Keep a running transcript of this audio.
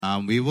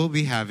We will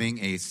be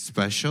having a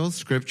special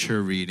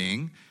scripture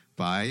reading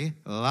by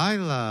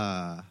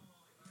Lila.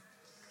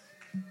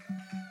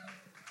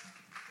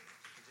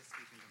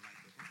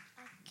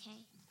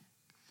 Okay.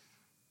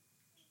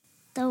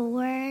 The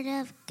Word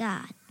of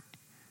God.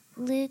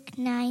 Luke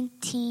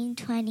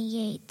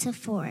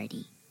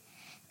 19:28-40.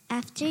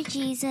 After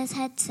Jesus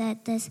had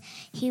said this,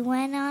 he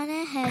went on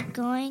ahead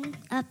going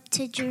up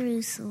to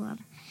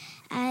Jerusalem.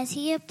 As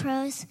he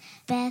approached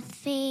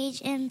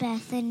Bethphage and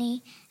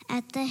Bethany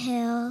at the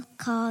hill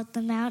called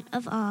the Mount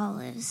of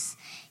Olives,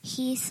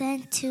 he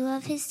sent 2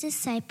 of his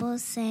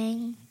disciples,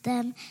 saying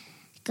them,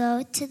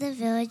 "Go to the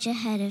village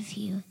ahead of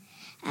you.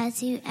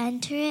 As you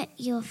enter it,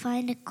 you'll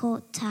find a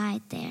colt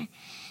tied there,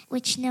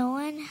 which no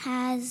one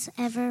has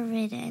ever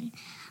ridden.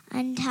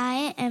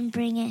 Untie it and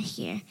bring it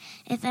here.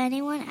 If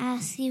anyone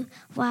asks you,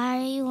 'Why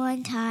are you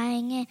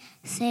untying it?'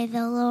 say,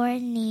 'The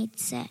Lord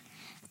needs it.'"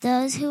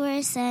 Those who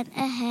were sent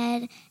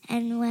ahead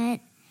and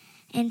went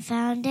and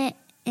found it,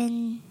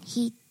 and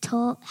he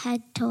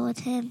had told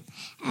him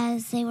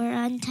as they were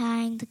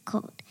untying the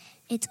colt.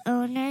 Its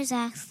owners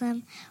asked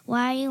them,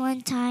 "Why are you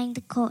untying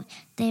the colt?"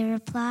 They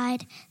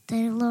replied,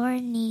 "The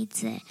Lord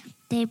needs it."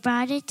 They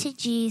brought it to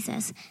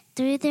Jesus,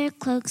 threw their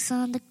cloaks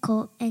on the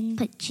colt, and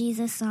put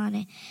Jesus on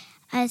it.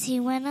 As he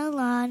went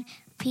along,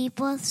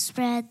 people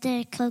spread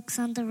their cloaks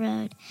on the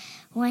road.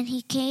 When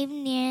he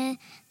came near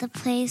the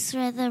place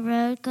where the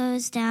road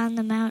goes down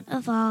the Mount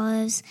of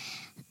Olives,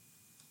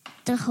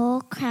 the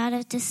whole crowd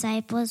of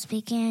disciples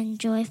began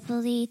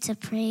joyfully to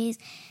praise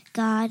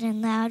God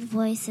in loud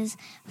voices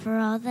for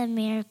all the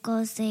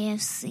miracles they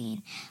have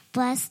seen.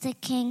 "Bless the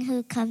King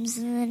who comes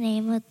in the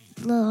name of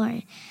the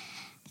Lord.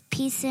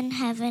 Peace in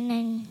heaven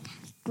and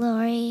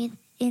glory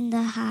in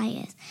the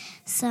highest."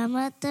 Some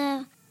of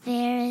the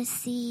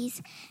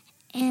Pharisees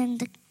and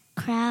the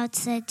crowd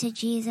said to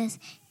Jesus,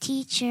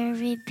 "Teacher,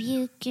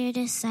 rebuke your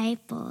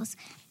disciples."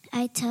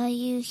 "I tell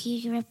you,"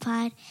 he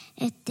replied,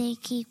 "if they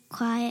keep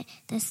quiet,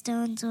 the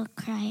stones will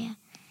cry out."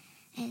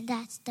 And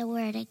that's the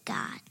word of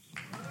God.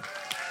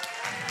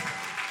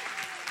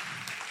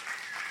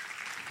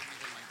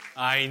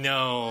 I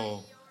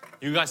know.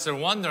 You guys are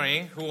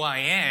wondering who I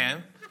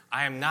am.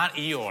 I am not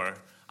Eeyore.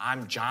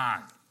 I'm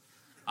John.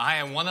 I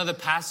am one of the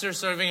pastors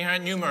serving here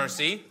at New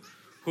Mercy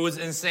who is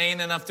insane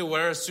enough to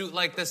wear a suit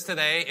like this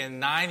today. In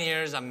 9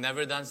 years, I've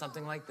never done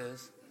something like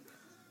this.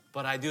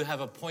 But I do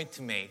have a point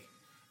to make.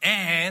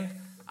 And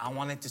I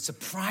wanted to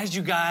surprise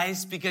you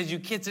guys because you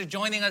kids are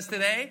joining us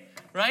today,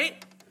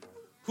 right?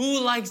 Who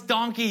likes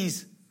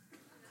donkeys?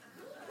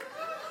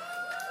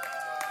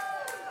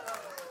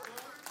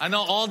 I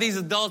know all these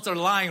adults are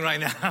lying right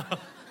now.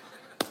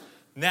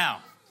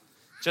 Now,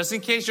 just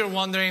in case you're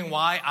wondering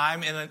why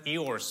I'm in an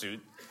Eeyore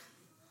suit,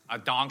 a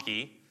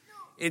donkey,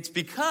 it's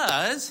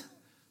because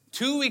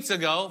 2 weeks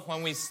ago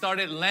when we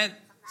started Lent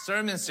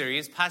sermon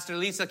series, Pastor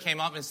Lisa came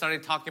up and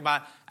started talking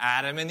about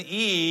Adam and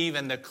Eve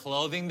and the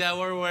clothing that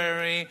we're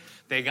wearing.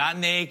 They got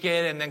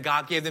naked and then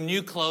God gave them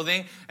new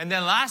clothing. And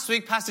then last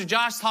week, Pastor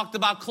Josh talked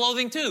about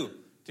clothing too.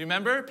 Do you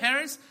remember,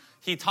 parents?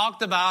 He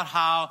talked about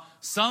how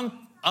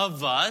some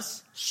of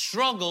us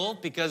struggle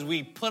because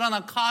we put on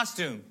a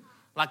costume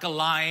like a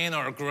lion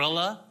or a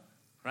gorilla,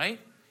 right?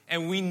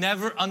 And we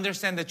never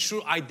understand the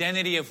true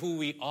identity of who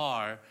we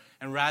are,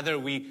 and rather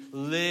we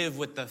live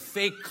with the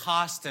fake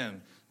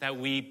costume that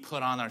we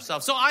put on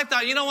ourselves. So I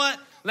thought, you know what?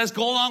 Let's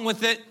go along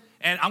with it,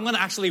 and I'm going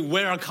to actually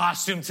wear a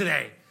costume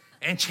today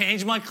and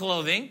change my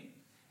clothing,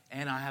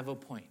 and I have a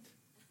point.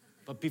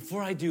 But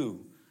before I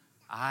do,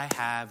 I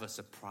have a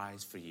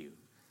surprise for you.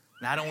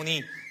 Not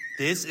only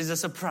this is a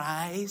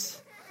surprise,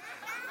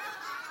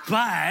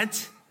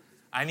 but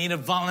I need a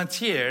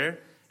volunteer,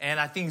 and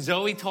I think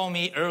Zoe told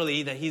me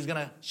early that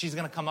she's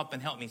gonna come up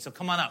and help me. So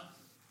come on up.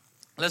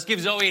 Let's give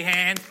Zoe a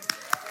hand.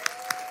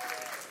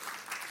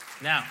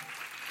 Now,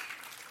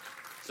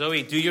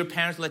 Zoe, do your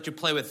parents let you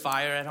play with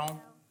fire at home?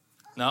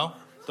 No?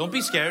 Don't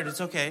be scared.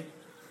 It's okay.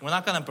 We're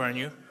not gonna burn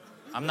you.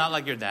 I'm not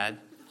like your dad.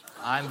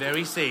 I'm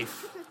very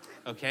safe.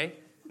 Okay?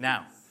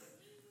 Now,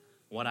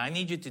 what I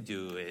need you to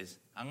do is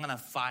I'm gonna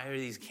fire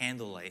these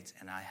candle lights,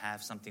 and I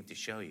have something to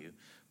show you.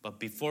 But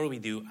before we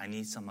do, I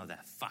need some of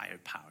that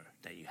firepower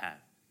that you have.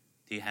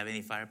 Do you have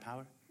any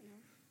firepower? No.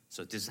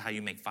 So this is how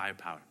you make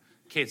firepower.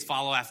 Kids,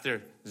 follow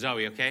after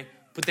Zoe, okay?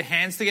 Put the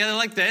hands together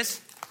like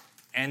this,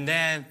 and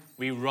then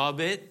we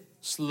rub it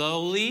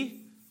slowly,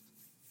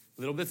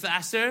 a little bit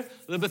faster,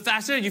 a little bit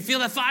faster. You feel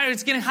that fire?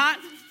 It's getting hot.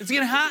 It's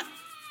getting hot.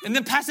 And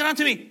then pass it on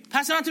to me.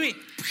 Pass it on to me.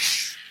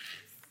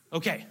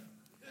 Okay.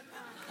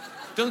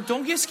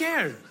 Don't get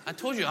scared. I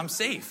told you, I'm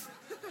safe.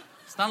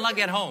 It's not like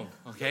at home,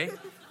 okay?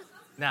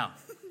 Now,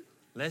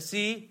 let's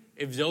see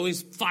if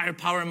Zoe's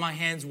firepower in my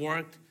hands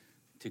worked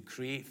to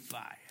create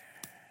fire.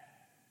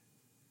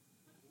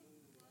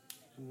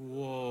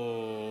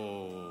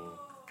 Whoa.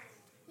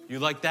 You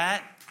like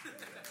that?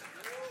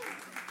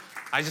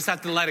 I just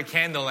have to light a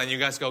candle and you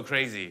guys go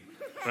crazy,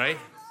 right?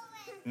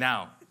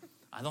 Now,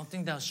 I don't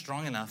think that was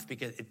strong enough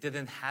because it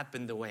didn't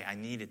happen the way I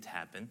needed it to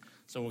happen.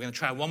 So we're going to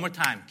try one more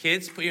time.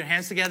 Kids, put your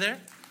hands together.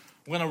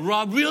 I'm going to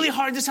rub really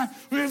hard this time,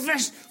 really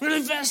fast,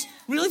 really fast,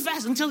 really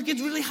fast until it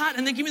gets really hot.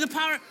 And then give me the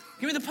power.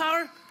 Give me the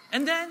power.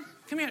 And then,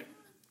 come here.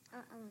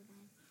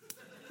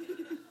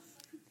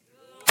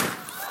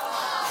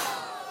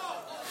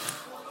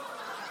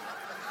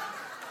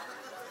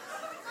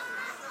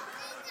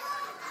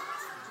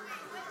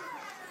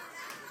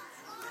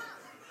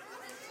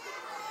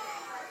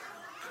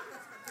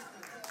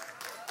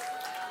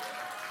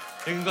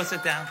 You can go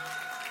sit down.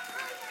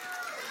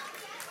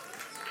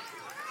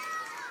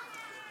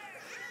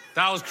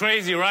 That was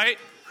crazy, right?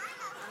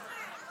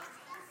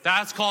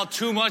 That's called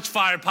too much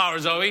firepower,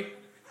 Zoe.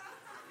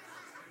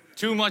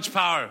 Too much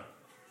power.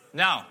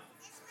 Now,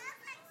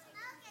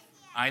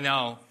 I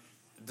know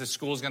the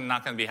school's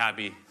not going to be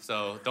happy,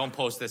 so don't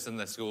post this in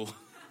the school.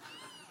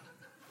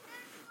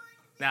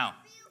 Now,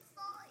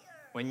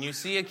 when you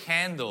see a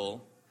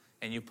candle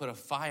and you put a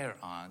fire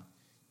on,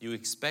 you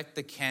expect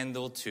the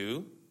candle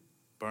to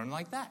burn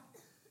like that.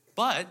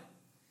 But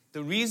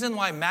the reason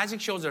why magic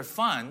shows are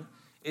fun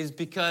is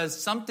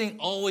because something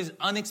always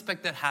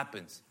unexpected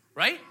happens,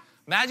 right?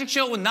 Magic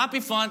show would not be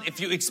fun if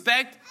you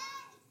expect,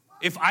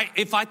 if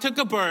I took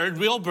a bird,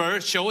 real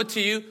bird, show it to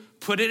you,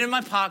 put it in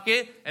my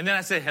pocket, and then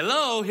I say,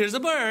 hello, here's a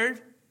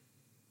bird.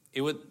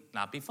 It would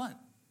not be fun.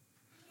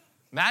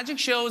 Magic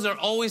shows are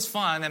always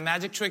fun, and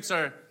magic tricks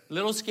are a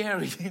little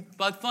scary,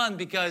 but fun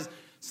because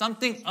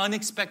something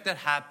unexpected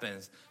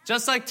happens.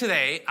 Just like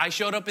today, I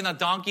showed up in a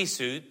donkey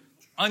suit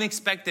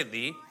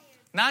unexpectedly,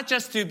 not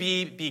just to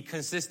be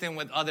consistent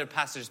with other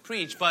pastors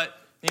preach, but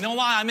you know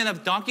why I'm in a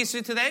donkey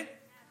suit today?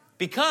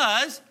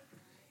 Because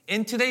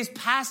in today's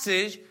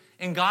passage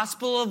in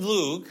Gospel of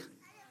Luke,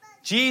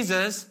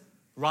 Jesus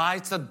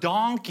rides a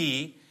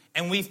donkey,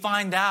 and we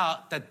find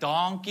out that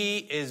donkey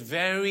is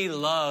very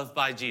loved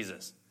by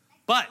Jesus.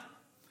 But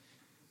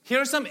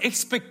here are some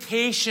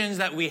expectations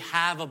that we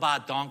have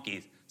about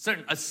donkeys.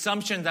 Certain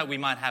assumptions that we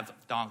might have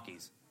of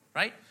donkeys,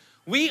 right?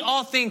 We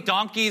all think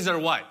donkeys are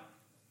what?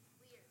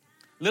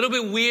 A little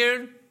bit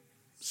weird,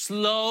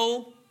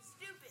 slow,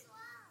 stupid.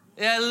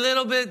 Yeah, a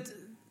little bit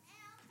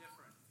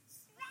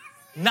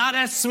not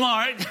as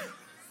smart.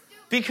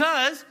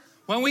 Because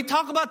when we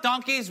talk about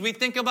donkeys, we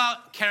think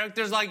about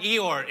characters like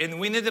Eeyore in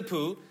Winnie the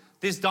Pooh.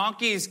 This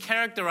donkey is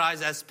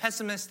characterized as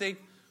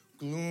pessimistic,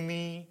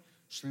 gloomy,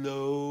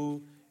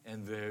 slow,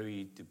 and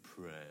very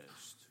depressed.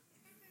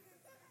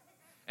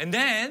 And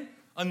then,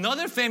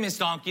 another famous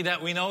donkey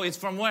that we know is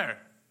from where?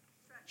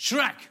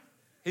 Shrek.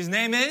 His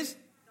name is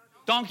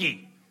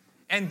Donkey.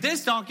 And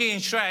this donkey in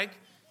Shrek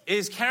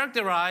is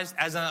characterized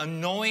as an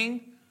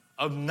annoying,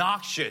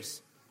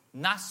 obnoxious,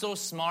 not so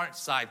smart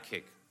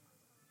sidekick.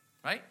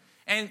 Right?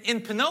 And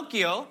in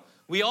Pinocchio,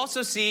 we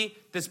also see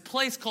this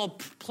place called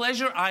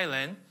Pleasure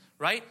Island,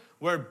 right?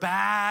 Where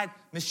bad,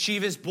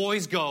 mischievous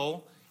boys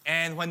go.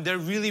 And when they're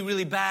really,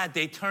 really bad,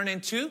 they turn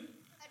into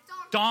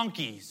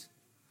donkeys.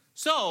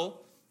 So,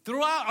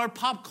 throughout our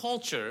pop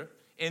culture,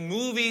 in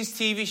movies,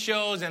 TV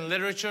shows, and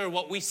literature,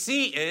 what we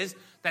see is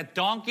that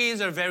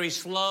donkeys are very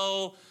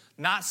slow,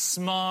 not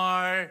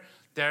smart,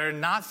 they're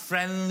not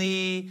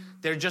friendly,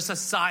 they're just a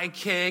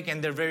sidekick,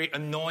 and they're very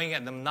annoying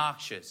and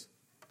obnoxious.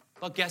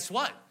 But guess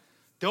what?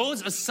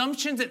 Those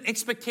assumptions and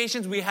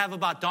expectations we have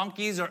about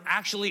donkeys are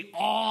actually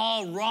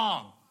all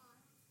wrong,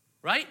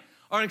 right?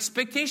 Our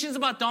expectations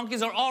about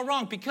donkeys are all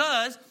wrong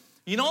because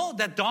you know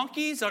that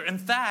donkeys are in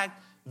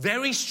fact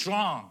very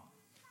strong,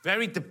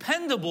 very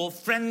dependable,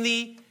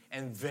 friendly,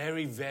 and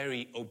very,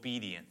 very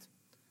obedient.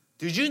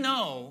 Did you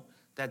know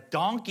that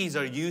donkeys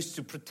are used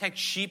to protect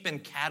sheep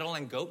and cattle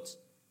and goats?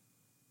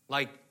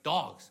 Like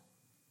dogs.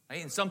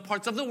 Right? In some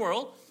parts of the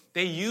world,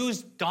 they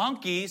use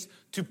donkeys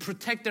to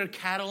protect their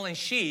cattle and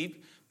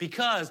sheep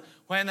because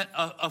when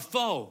a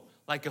foe,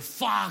 like a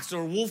fox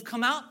or a wolf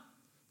come out,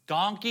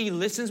 donkey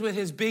listens with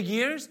his big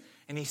ears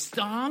and he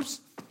stomps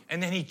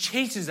and then he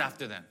chases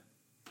after them.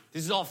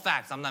 This is all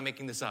facts. I'm not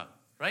making this up,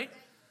 right?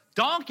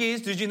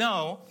 Donkeys, did you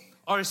know,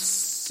 are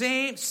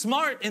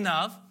smart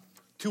enough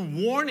to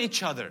warn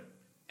each other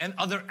and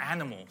other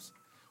animals.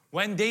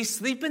 When they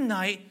sleep at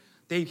night,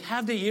 they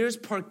have their ears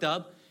perked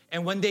up,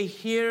 and when they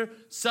hear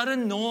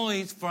sudden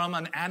noise from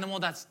an animal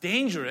that's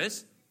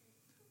dangerous,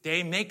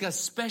 they make a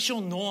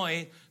special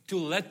noise to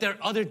let their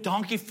other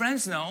donkey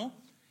friends know.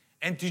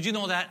 And did you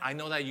know that? I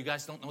know that you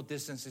guys don't know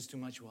distances too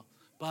much well,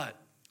 but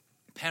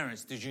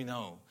parents, did you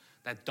know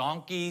that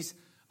donkeys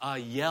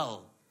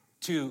yell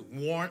to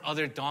warn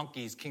other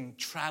donkeys can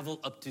travel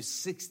up to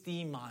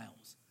 60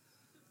 miles?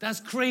 That's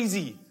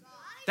crazy.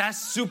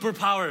 That's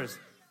superpowers.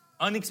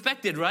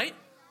 Unexpected, right?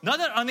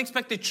 Another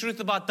unexpected truth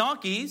about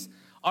donkeys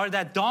are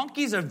that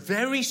donkeys are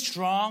very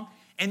strong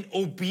and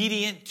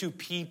obedient to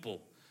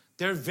people.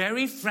 They're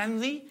very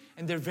friendly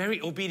and they're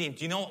very obedient.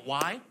 Do you know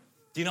why?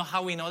 Do you know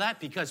how we know that?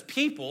 Because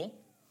people,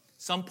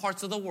 some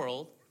parts of the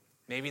world,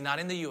 maybe not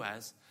in the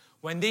U.S.,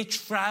 when they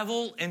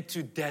travel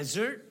into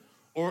desert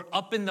or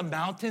up in the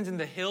mountains and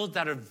the hills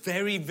that are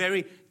very,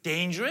 very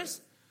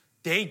dangerous,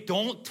 they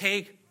don't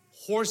take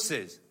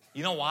horses.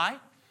 You know why?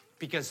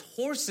 Because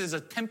horses are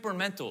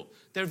temperamental.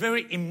 They're a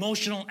very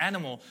emotional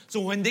animal.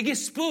 So when they get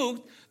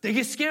spooked, they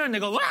get scared and they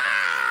go,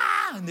 ah!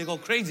 and they go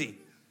crazy.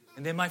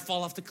 And they might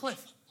fall off the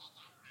cliff.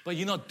 But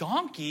you know,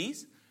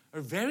 donkeys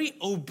are very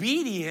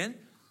obedient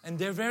and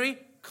they're very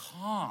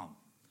calm.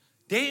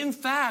 They, in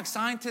fact,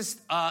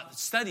 scientists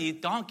study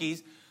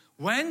donkeys.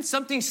 When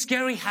something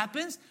scary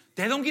happens,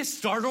 they don't get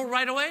startled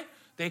right away.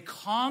 They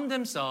calm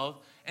themselves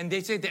and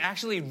they say they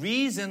actually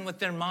reason with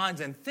their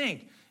minds and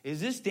think,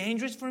 is this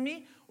dangerous for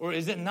me or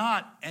is it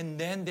not? And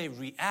then they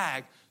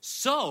react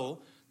so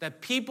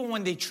that people,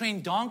 when they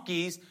train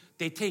donkeys,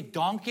 they take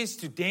donkeys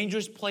to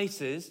dangerous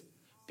places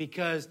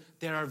because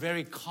they are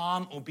very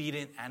calm,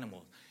 obedient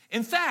animals.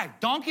 In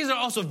fact, donkeys are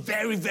also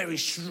very, very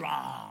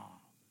strong.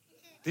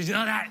 Did you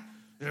know that?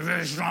 They're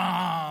very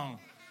strong.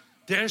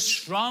 They're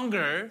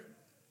stronger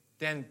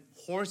than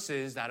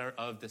horses that are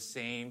of the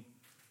same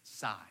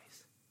size.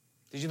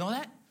 Did you know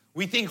that?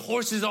 We think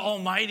horses are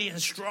almighty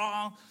and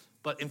strong,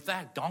 but in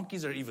fact,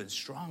 donkeys are even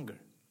stronger,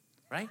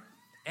 right?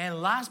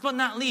 And last but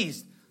not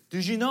least,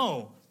 did you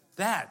know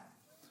that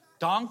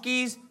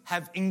donkeys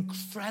have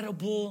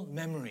incredible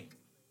memory?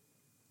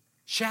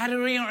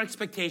 Shattering our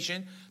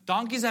expectation,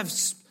 donkeys have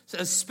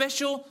a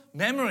special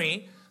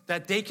memory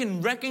that they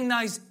can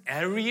recognize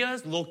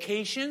areas,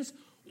 locations,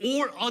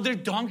 or other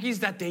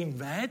donkeys that they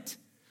met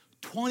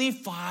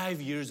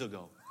 25 years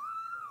ago.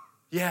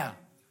 Yeah.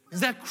 Is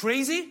that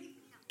crazy?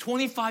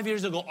 25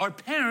 years ago. Our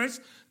parents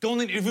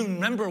don't even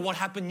remember what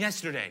happened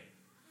yesterday.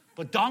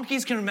 But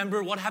donkeys can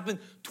remember what happened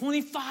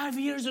 25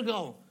 years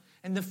ago.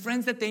 And the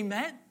friends that they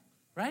met,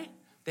 right?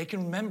 They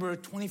can remember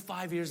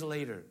 25 years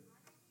later.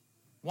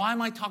 Why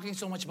am I talking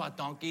so much about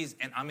donkeys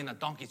and I'm in a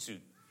donkey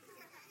suit?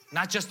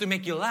 Not just to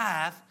make you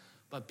laugh,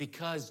 but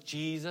because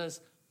Jesus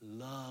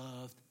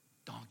loved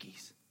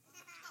donkeys.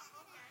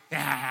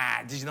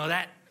 Did you know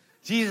that?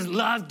 Jesus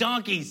loved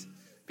donkeys.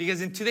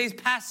 Because in today's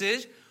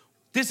passage,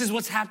 this is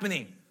what's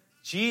happening.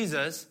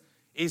 Jesus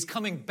is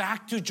coming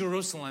back to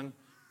Jerusalem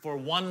for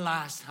one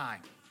last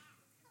time.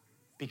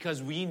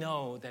 Because we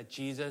know that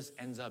Jesus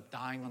ends up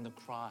dying on the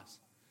cross.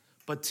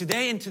 But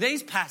today, in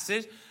today's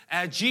passage,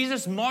 as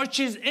Jesus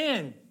marches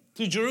in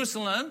to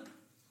Jerusalem,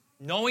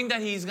 knowing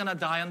that he's going to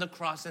die on the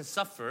cross and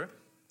suffer,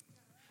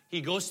 he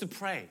goes to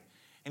pray.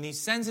 And he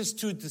sends his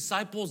 2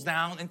 disciples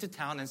down into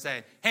town and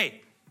say,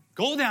 hey,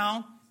 go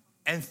down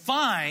and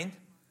find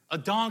a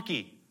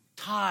donkey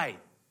tied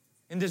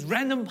in this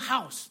random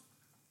house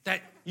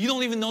that you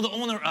don't even know the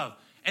owner of.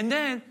 And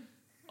then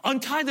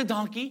untie the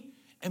donkey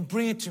and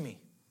bring it to me.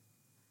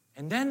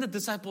 And then the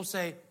disciples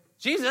say,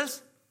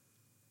 Jesus,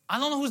 I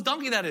don't know whose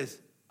donkey that is.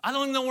 I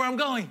don't even know where I'm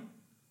going.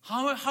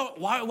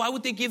 Why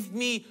would they give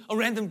me a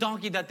random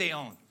donkey that they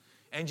own?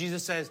 And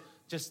Jesus says,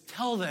 just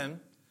tell them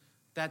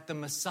that the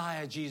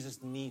Messiah Jesus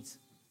needs.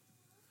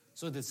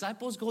 So the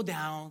disciples go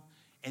down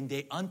and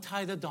they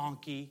untie the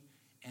donkey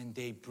and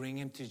they bring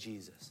him to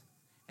Jesus.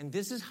 And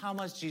this is how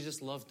much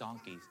Jesus loved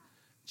donkeys.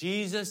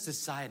 Jesus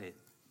decided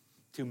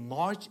to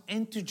march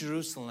into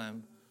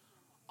Jerusalem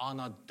on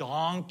a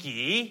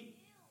donkey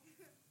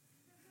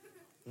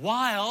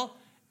while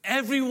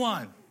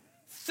everyone,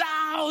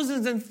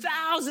 thousands and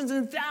thousands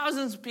and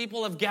thousands of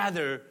people have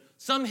gathered.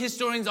 Some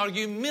historians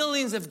argue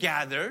millions have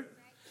gathered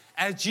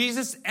as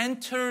Jesus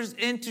enters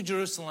into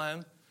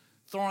Jerusalem,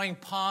 throwing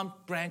palm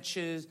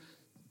branches,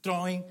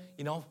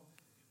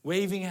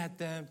 waving at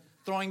them,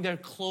 throwing their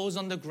clothes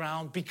on the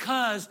ground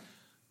because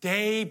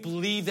they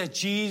believe that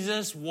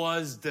Jesus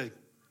was the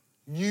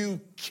new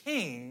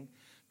king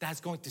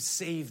that's going to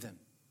save them.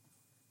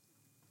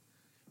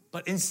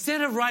 But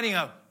instead of riding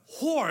a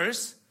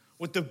horse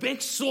with the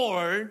big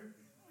sword,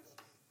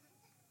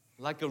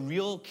 like a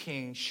real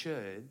king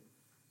should,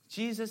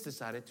 Jesus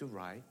decided to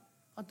ride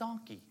a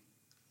donkey.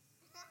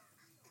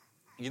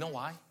 You know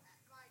why?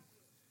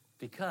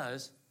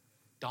 Because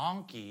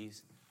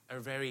donkeys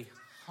are very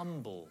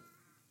humble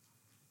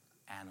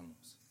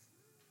animals.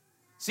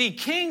 See,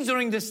 kings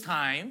during this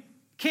time,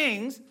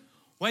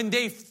 when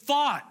they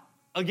fought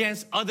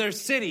against other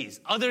cities,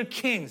 other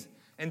kings,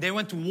 and they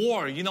went to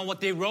war, you know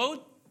what they rode?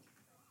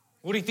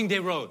 What do you think they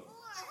rode?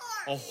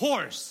 A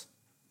horse.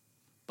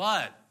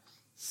 But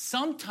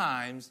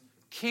sometimes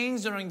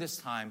kings during this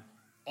time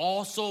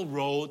also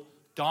rode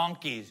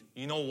donkeys.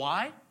 You know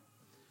why?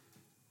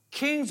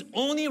 Kings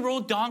only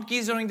rode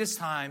donkeys during this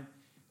time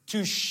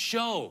to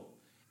show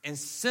and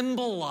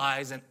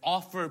symbolize and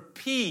offer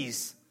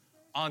peace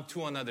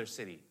onto another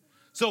city.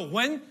 So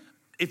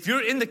if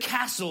you're in the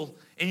castle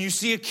and you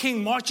see a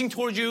king marching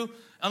towards you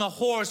on a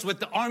horse with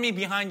the army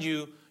behind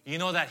you, you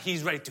know that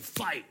he's ready to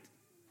fight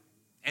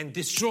and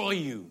destroy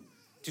you,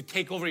 to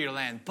take over your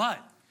land. But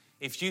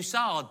if you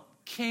saw a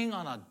king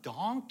on a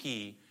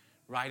donkey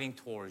riding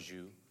towards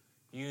you,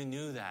 you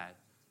knew that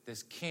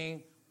this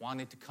king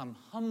wanted to come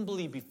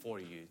humbly before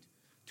you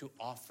to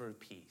offer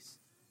peace.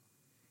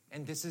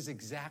 And this is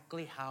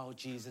exactly how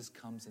Jesus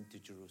comes into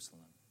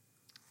Jerusalem.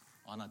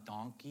 On a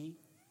donkey,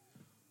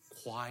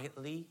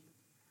 quietly,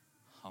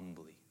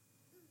 humbly.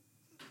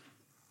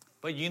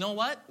 But you know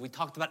what? We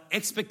talked about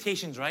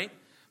expectations, right?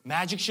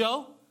 Magic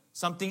show,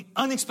 something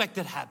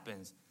unexpected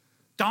happens.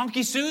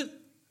 Donkey suit,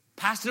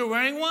 pastor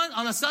wearing one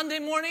on a Sunday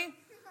morning,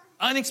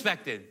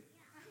 unexpected.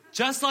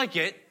 Just like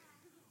it,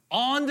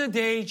 On the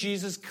day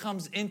Jesus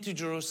comes into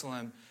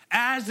Jerusalem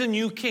as the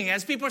new king,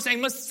 as people are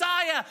saying,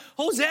 Messiah,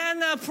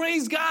 Hosanna,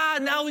 praise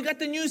God, now we got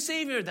the new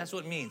Savior. That's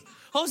what it means.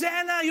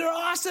 Hosanna, you're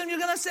awesome, you're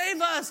going to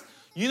save us.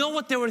 You know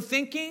what they were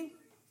thinking?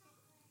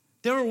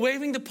 They were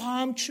waving the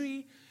palm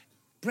tree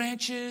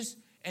branches,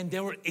 and they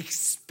were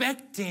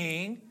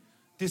expecting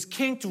this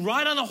king to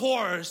ride on a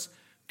horse,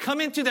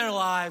 come into their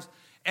lives,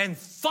 and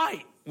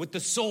fight with the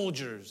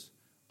soldiers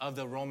of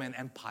the Roman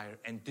Empire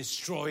and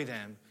destroy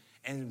them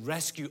and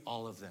rescue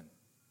all of them.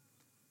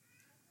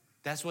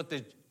 That's what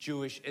the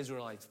Jewish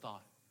Israelites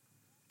thought.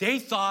 They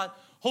thought,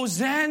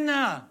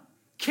 Hosanna,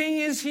 king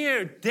is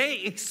here. They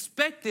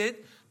expected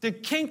the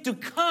king to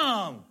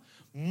come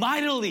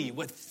mightily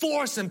with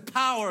force and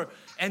power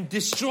and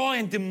destroy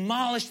and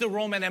demolish the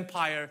Roman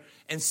Empire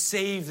and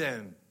save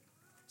them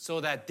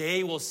so that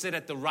they will sit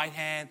at the right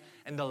hand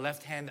and the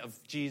left hand of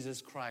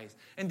Jesus Christ.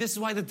 And this is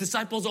why the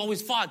disciples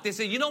always fought. They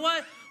said, you know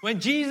what? When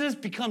Jesus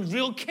becomes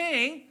real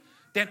king,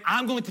 then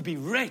I'm going to be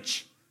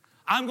rich.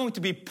 I'm going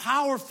to be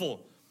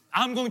powerful.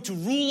 I'm going to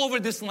rule over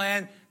this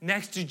land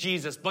next to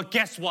Jesus. But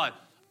guess what?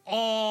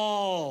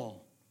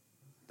 All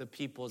the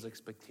people's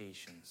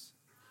expectations,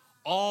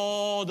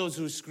 all those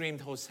who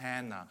screamed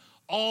Hosanna,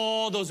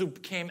 all those who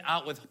came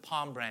out with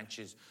palm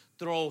branches,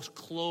 throw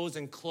clothes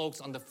and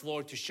cloaks on the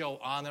floor to show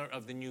honor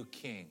of the new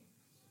king,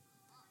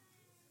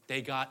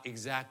 they got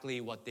exactly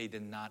what they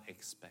did not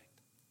expect.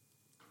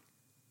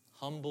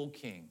 Humble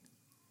king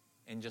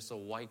in just a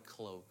white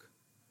cloak,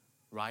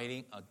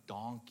 riding a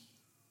donkey.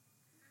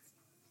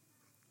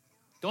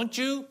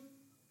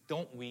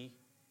 Don't we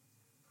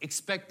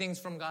expect things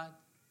from God?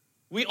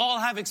 We all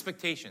have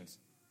expectations.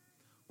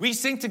 We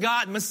sing to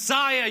God,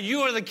 Messiah,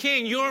 you are the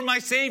king, you are my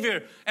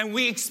savior. And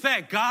we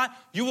expect, God,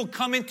 you will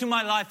come into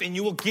my life and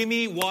you will give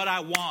me what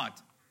I want.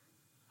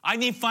 I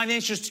need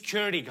financial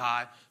security,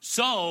 God.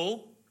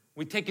 So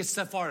we take it a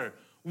step farther.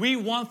 We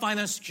want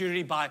financial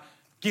security by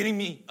getting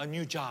me a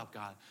new job,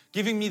 God.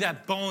 Giving me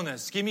that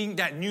bonus, giving me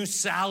that new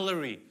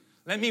salary.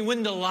 Let me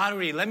win the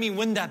lottery. Let me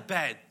win that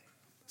bet.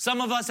 Some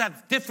of us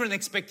have different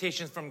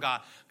expectations from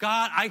God.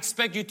 God, I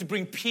expect you to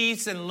bring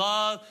peace and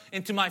love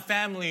into my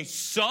family.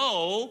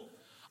 So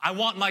I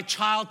want my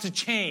child to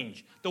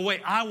change the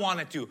way I want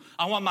it to.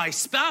 I want my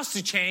spouse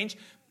to change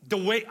the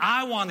way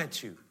I want it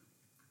to.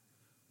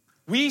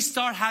 We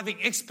start having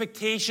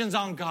expectations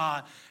on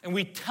God, and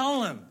we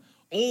tell him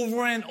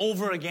over and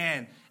over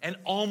again and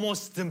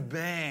almost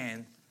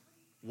demand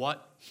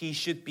what he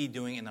should be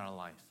doing in our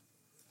life.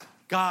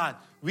 God,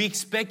 we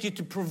expect you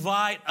to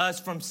provide us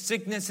from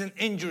sickness and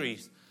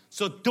injuries.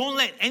 So don't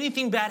let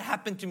anything bad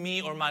happen to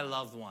me or my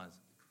loved ones.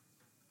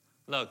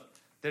 Look,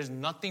 there's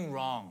nothing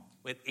wrong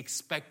with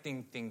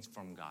expecting things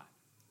from God.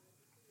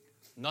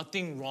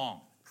 Nothing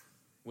wrong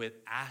with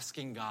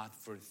asking God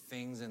for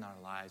things in our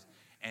lives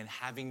and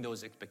having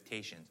those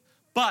expectations.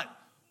 But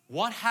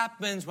what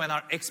happens when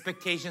our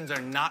expectations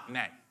are not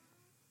met?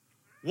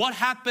 What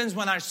happens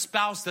when our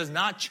spouse does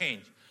not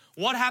change?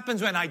 What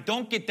happens when I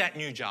don't get that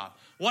new job?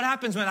 What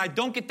happens when I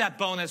don't get that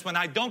bonus, when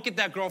I don't get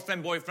that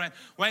girlfriend, boyfriend,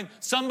 when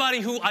somebody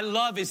who I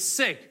love is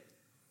sick?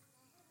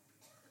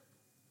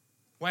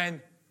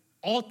 When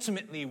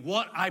ultimately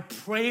what I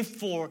pray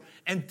for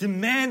and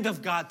demand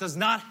of God does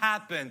not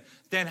happen,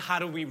 then how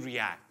do we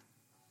react?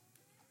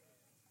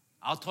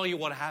 I'll tell you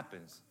what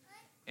happens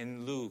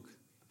in Luke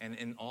and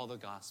in all the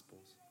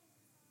Gospels.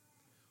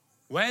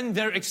 When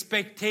their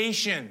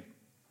expectation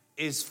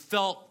is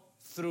felt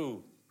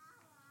through,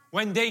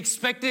 when they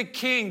expected a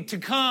king to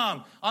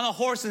come on a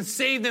horse and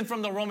save them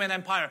from the Roman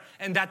Empire,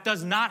 and that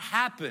does not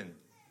happen,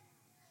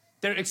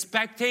 their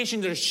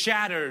expectations are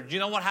shattered. You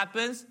know what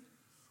happens?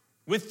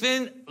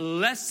 Within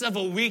less of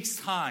a week's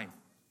time,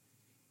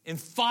 in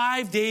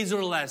 5 days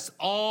or less,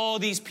 all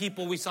these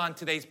people we saw in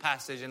today's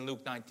passage in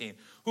Luke 19,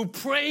 who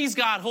praise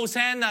God,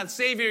 Hosanna,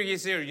 Savior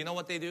is here. You know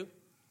what they do?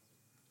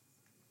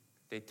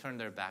 They turn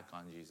their back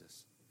on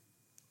Jesus.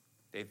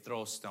 They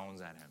throw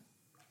stones at him.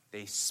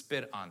 They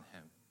spit on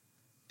him.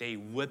 They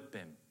whip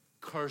him,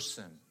 curse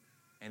him,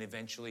 and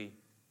eventually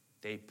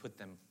they put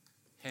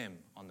him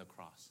on the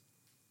cross.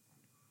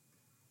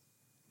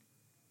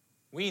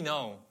 We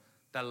know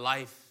that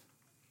life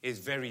is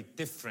very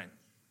different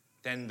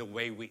than the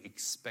way we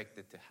expect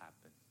it to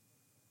happen.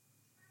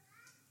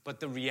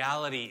 But the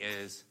reality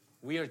is,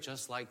 we are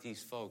just like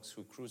these folks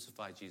who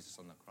crucified Jesus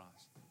on the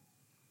cross.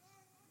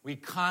 We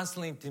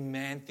constantly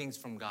demand things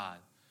from God,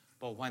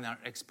 but when our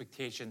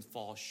expectations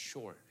fall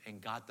short and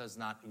God does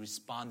not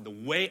respond the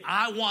way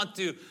I want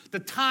to, the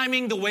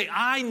timing, the way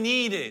I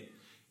need it,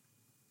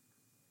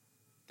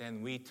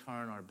 then we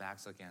turn our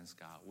backs against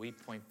God. We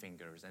point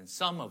fingers. And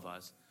some of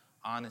us,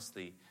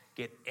 honestly,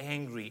 get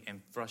angry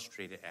and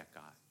frustrated at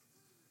God.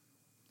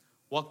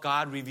 What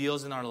God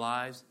reveals in our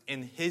lives,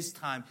 in his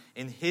time,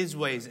 in his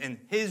ways, in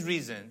his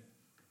reason,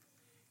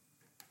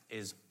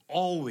 is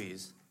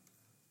always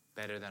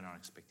better than our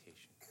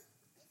expectation.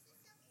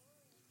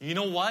 You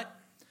know what?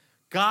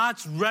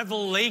 God's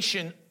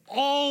revelation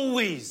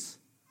always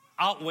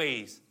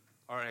outweighs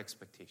our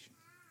expectation.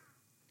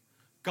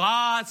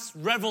 God's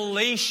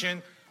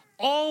revelation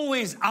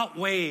always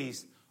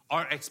outweighs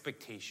our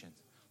expectations.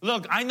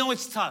 Look, I know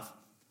it's tough.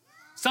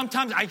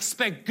 Sometimes I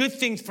expect good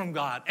things from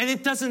God, and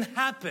it doesn't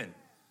happen.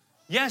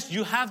 Yes,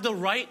 you have the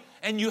right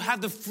and you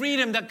have the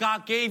freedom that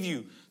God gave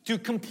you to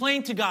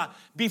complain to God,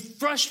 be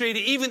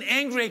frustrated, even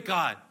angry at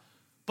God.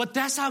 But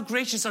that's how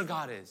gracious our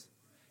God is.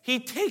 He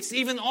takes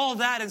even all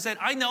that and said,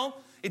 I know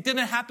it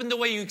didn't happen the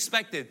way you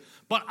expected,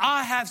 but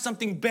I have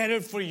something better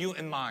for you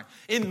in mind.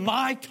 In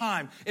my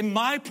time, in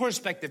my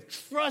perspective,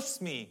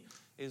 trust me,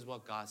 is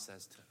what God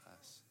says to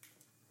us.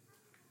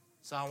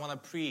 So I want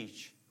to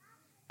preach.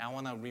 I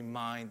want to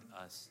remind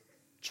us,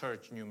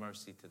 Church New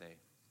Mercy today.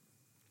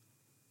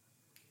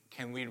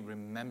 Can we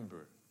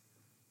remember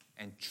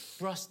and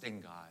trust in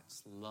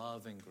God's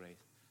love and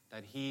grace,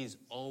 that He is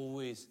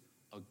always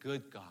a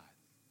good God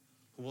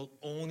who will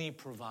only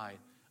provide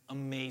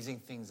amazing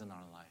things in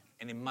our life.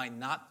 And it might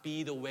not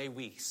be the way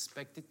we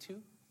expect it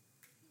to,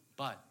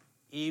 but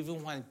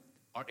even when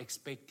our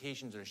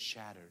expectations are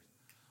shattered,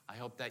 I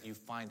hope that you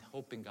find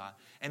hope in God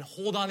and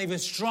hold on even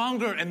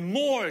stronger and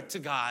more to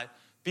God,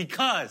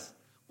 because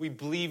we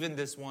believe in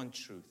this one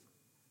truth,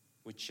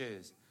 which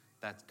is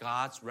that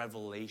God's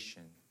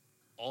revelation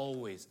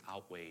always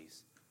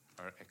outweighs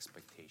our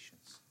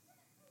expectations.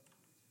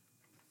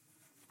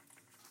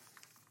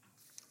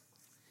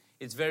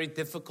 It's very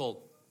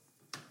difficult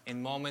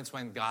in moments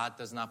when God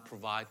does not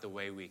provide the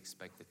way we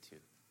expect it to.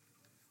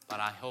 But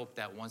I hope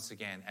that once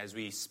again, as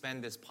we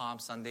spend this Palm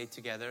Sunday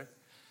together,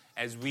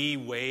 as we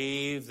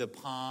wave the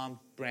palm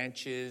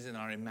branches in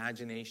our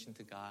imagination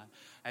to God,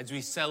 as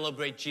we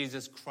celebrate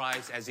Jesus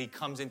Christ as He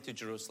comes into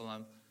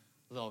Jerusalem,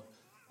 Lord,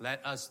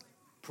 let us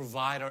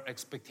provide our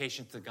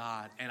expectation to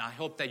God. And I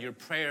hope that your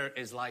prayer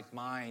is like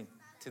mine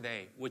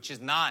today, which is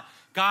not,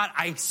 God,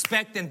 I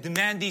expect and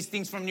demand these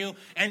things from you,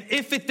 and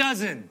if it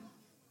doesn't,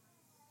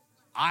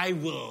 I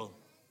will.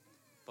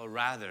 But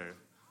rather,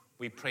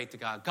 we pray to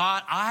God,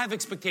 God, I have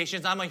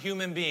expectations. I'm a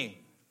human being,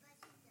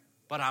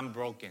 but I'm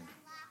broken.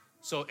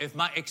 So if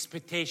my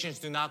expectations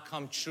do not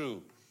come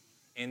true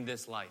in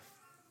this life,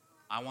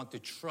 I want to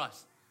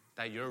trust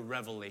that your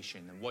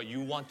revelation and what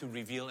you want to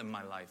reveal in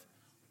my life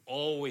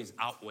always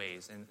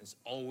outweighs and is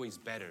always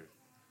better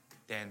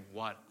than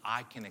what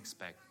I can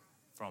expect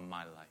from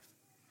my life.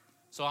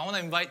 So I want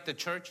to invite the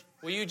church.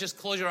 Will you just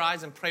close your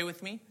eyes and pray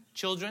with me?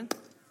 Children,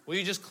 will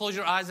you just close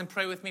your eyes and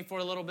pray with me for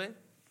a little bit?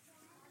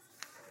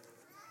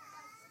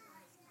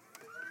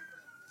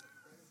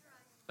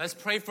 Let's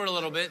pray for a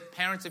little bit.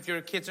 Parents, if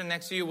your kids are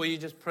next to you, will you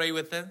just pray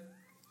with them?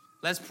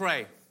 Let's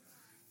pray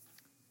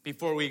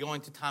before we go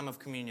into time of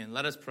communion.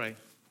 Let us pray.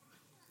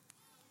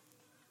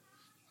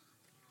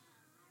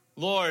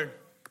 Lord,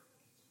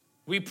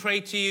 we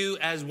pray to you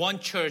as one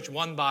church,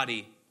 one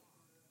body.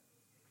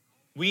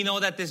 We know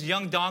that this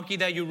young donkey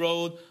that you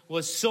rode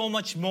was so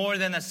much more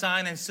than a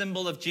sign and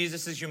symbol of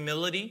Jesus'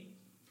 humility.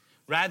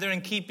 Rather, in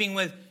keeping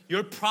with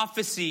your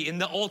prophecy in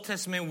the Old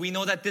Testament, we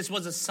know that this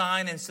was a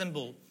sign and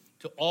symbol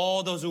to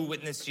all those who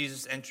witnessed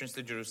Jesus' entrance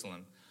to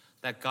Jerusalem,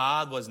 that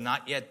God was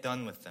not yet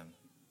done with them.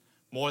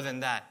 More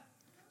than that,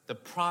 the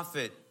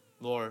prophet,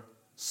 Lord,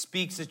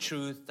 speaks the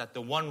truth that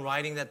the one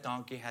riding that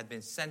donkey had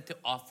been sent to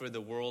offer the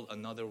world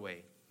another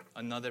way,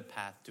 another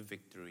path to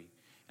victory.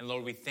 And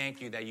Lord, we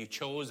thank you that you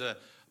chose a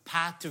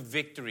path to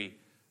victory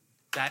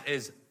that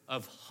is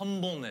of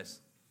humbleness,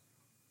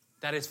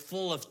 that is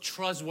full of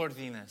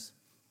trustworthiness,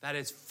 that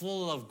is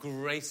full of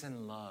grace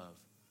and love.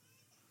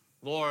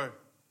 Lord,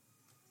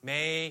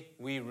 may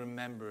we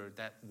remember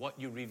that what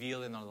you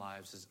reveal in our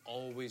lives is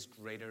always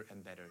greater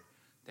and better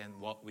than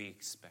what we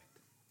expect.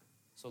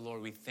 So,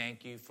 Lord, we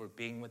thank you for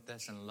being with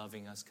us and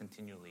loving us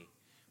continually.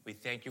 We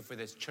thank you for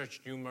this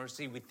Church New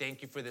Mercy. We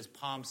thank you for this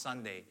Palm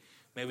Sunday.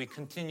 May we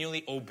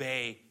continually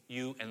obey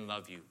you and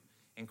love you.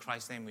 In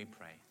Christ's name we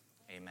pray.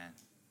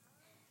 Amen.